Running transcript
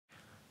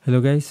Hello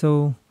guys,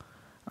 so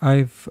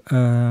I've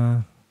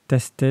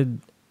tested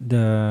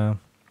the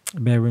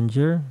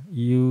Behringer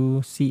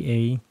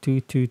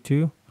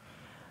UCA222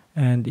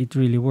 and it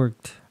really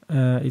worked.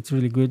 It's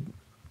really good.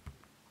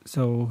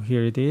 So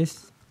here it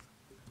is.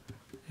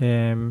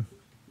 I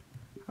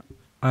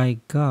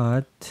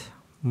got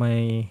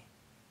my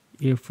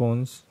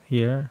earphones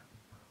here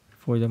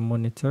for the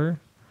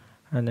monitor,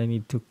 and I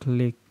need to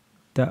click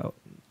that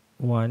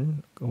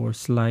one or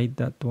slide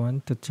that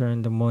one to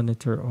turn the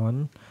monitor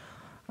on,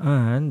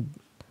 and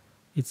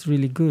it's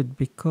really good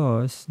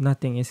because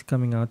nothing is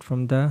coming out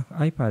from the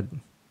iPad.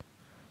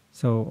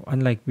 So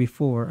unlike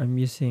before, I'm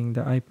using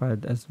the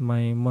iPad as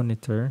my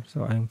monitor,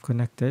 so I'm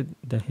connected,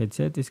 the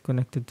headset is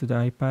connected to the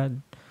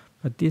iPad,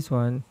 but this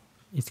one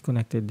is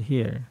connected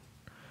here,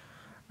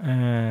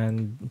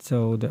 and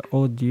so the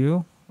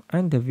audio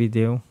and the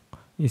video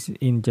is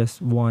in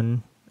just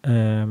one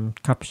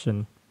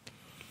caption,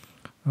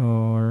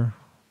 or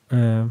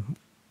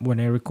when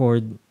I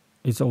record,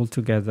 it's all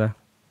together.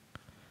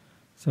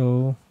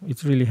 So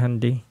it's really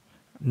handy.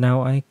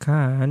 Now I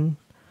can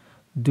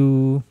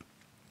do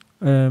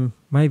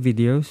my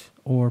videos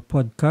or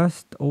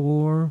podcast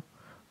or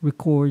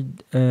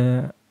record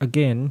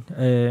again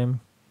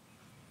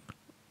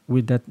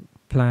with that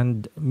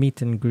planned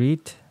meet and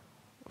greet.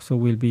 So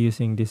we'll be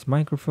using this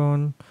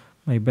microphone,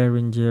 my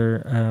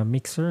Behringer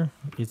mixer.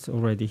 It's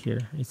already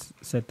here. It's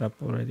set up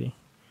already.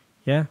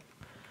 Yeah.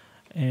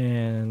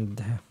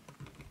 And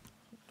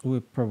we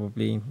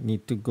probably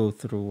need to go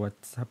through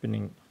what's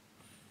happening.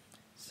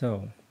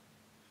 So,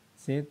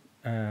 see it?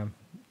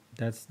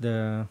 That's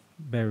the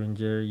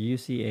Behringer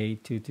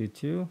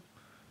UCA222.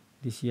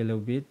 This yellow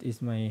bit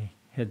is my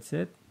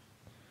headset.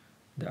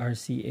 The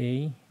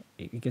RCA,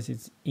 because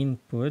it's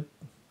input,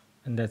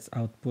 and that's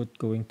output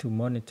going to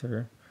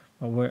monitor.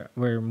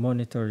 We're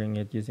monitoring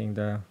it using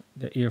the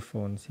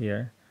earphones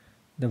here.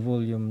 The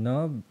volume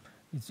knob,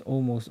 it's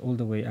almost all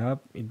the way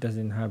up. It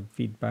doesn't have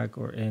feedback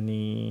or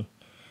any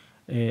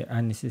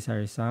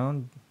unnecessary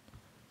sound.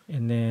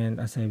 And then,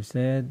 as I've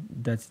said,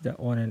 that's the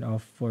on and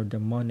off for the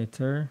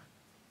monitor.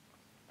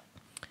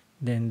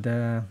 Then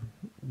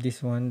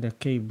this one, the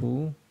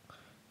cable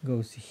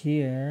goes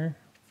here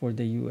for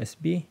the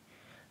USB,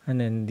 and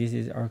then this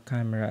is our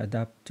camera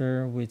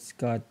adapter, which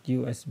got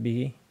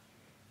USB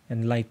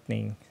and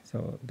lightning.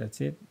 So that's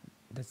it.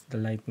 That's the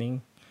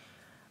lightning,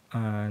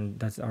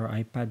 and that's our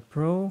iPad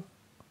Pro.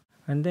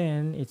 And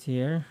then it's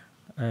here,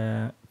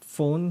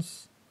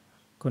 phones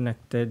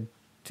connected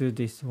to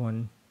this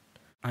one.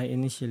 I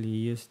initially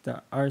used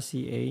the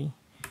RCA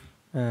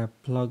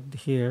plugged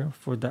here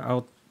for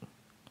the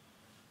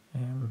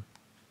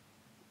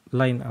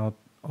line out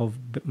of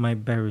my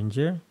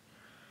Behringer,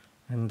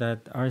 and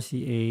that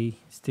RCA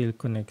still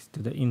connects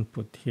to the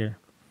input here,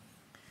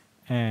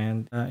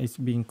 and it's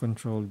being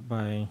controlled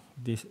by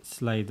this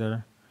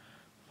slider.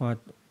 But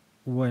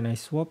when I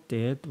swapped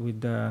it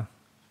with the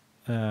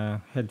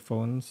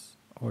headphones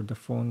or the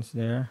phones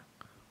there,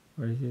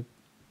 where is it?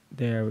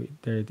 There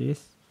it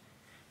is.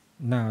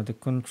 Now the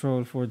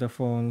control for the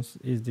phones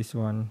is this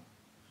one,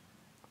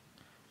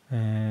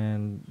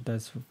 and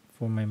that's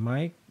for my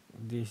mic.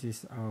 This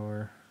is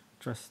our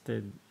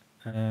trusted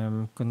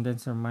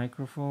condenser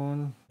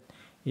microphone.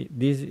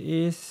 This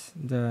is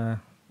the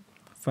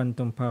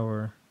phantom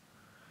power,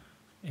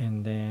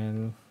 and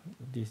then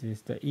this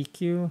is the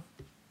EQ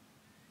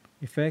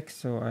effects.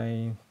 So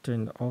I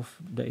turned off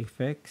the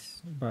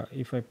effects, but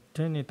if I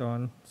turn it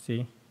on,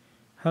 see,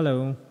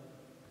 hello,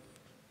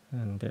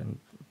 and then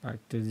back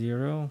to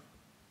zero,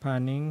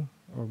 panning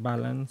or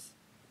balance,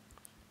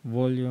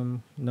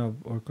 volume knob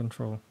or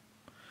control.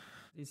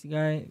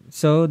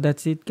 So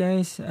that's it,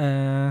 guys.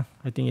 I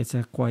think it's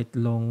a quite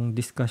long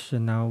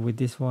discussion now with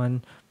this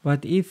one,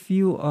 but if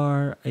you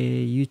are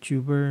a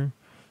YouTuber,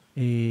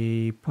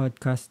 a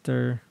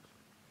podcaster,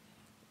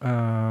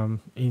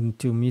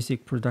 into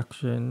music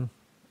production,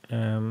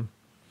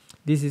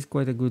 this is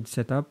quite a good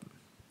setup.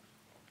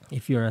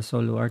 If you're a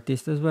solo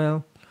artist as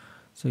well,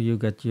 so you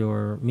got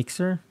your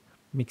mixer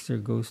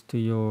goes to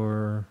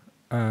your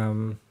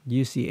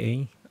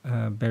UCA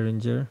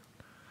Behringer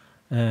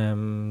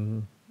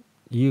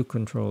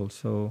U-Control,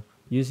 so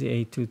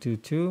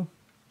UCA222,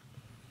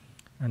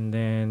 and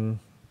then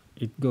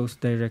it goes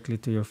directly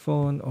to your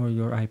phone or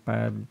your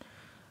iPad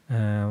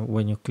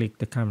when you click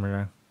the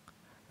camera,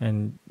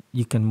 and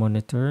you can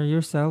monitor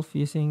yourself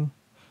using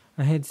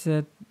a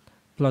headset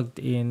plugged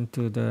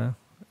into the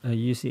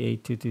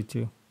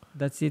UCA222.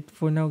 That's it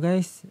for now,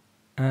 guys.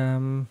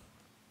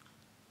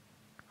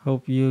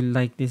 Hope you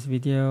like this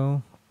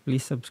video.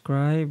 Please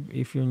subscribe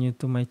if you're new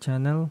to my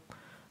channel.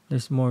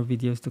 There's more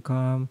videos to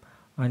come,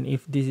 and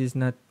if this is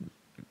not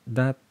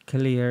that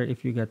clear,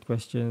 if you got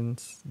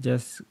questions,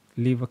 just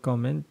leave a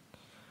comment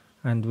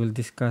and we'll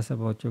discuss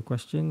about your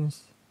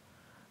questions,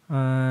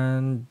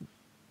 and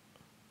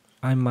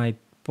I might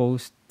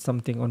post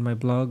something on my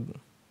blog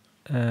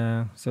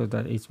so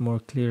that it's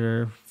more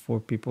clearer for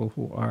people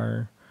who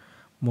are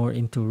more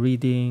into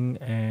reading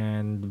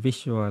and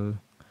visual.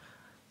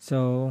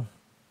 So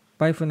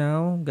bye for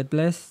now. God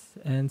bless,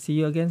 and see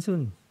you again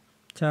soon.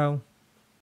 Ciao.